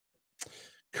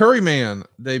Curryman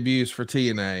debuts for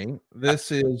TNA.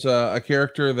 This is a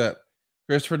character that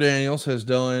Christopher Daniels has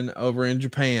done over in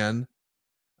Japan.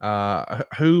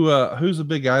 Who's a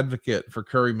big advocate for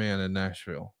Curryman in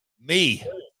Nashville? Me.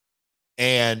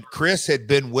 And Chris had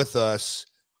been with us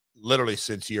literally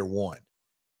since year one.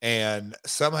 And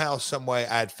somehow, some way,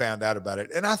 I had found out about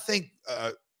it. And I think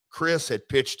Chris had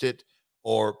pitched it,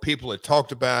 or people had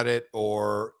talked about it,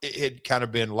 or it had kind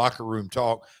of been locker room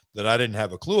talk that I didn't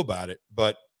have a clue about it.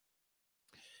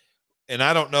 And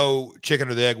I don't know, chicken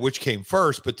or the egg, which came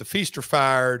first, but the feaster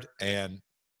fired, and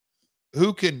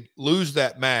who can lose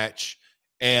that match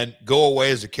and go away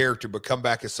as a character but come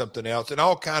back as something else? And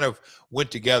all kind of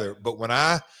went together. But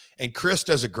and Chris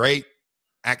does a great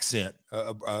accent,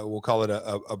 we'll call it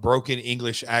a broken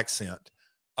English accent.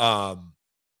 And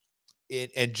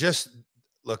just,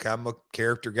 look, I'm a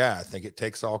character guy. I think it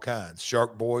takes all kinds.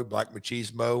 Shark Boy, Black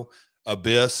Machismo,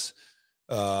 Abyss,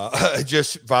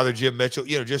 just Father Jim Mitchell,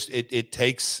 it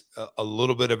takes a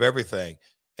little bit of everything.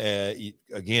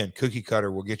 Again, cookie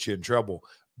cutter will get you in trouble,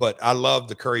 but I love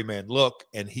the Curryman look,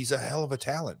 and he's a hell of a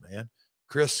talent, man.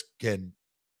 Chris can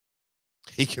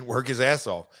work his ass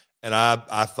off. And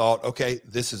I thought, okay,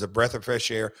 this is a breath of fresh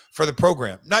air for the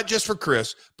program, not just for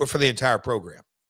Chris, but for the entire program.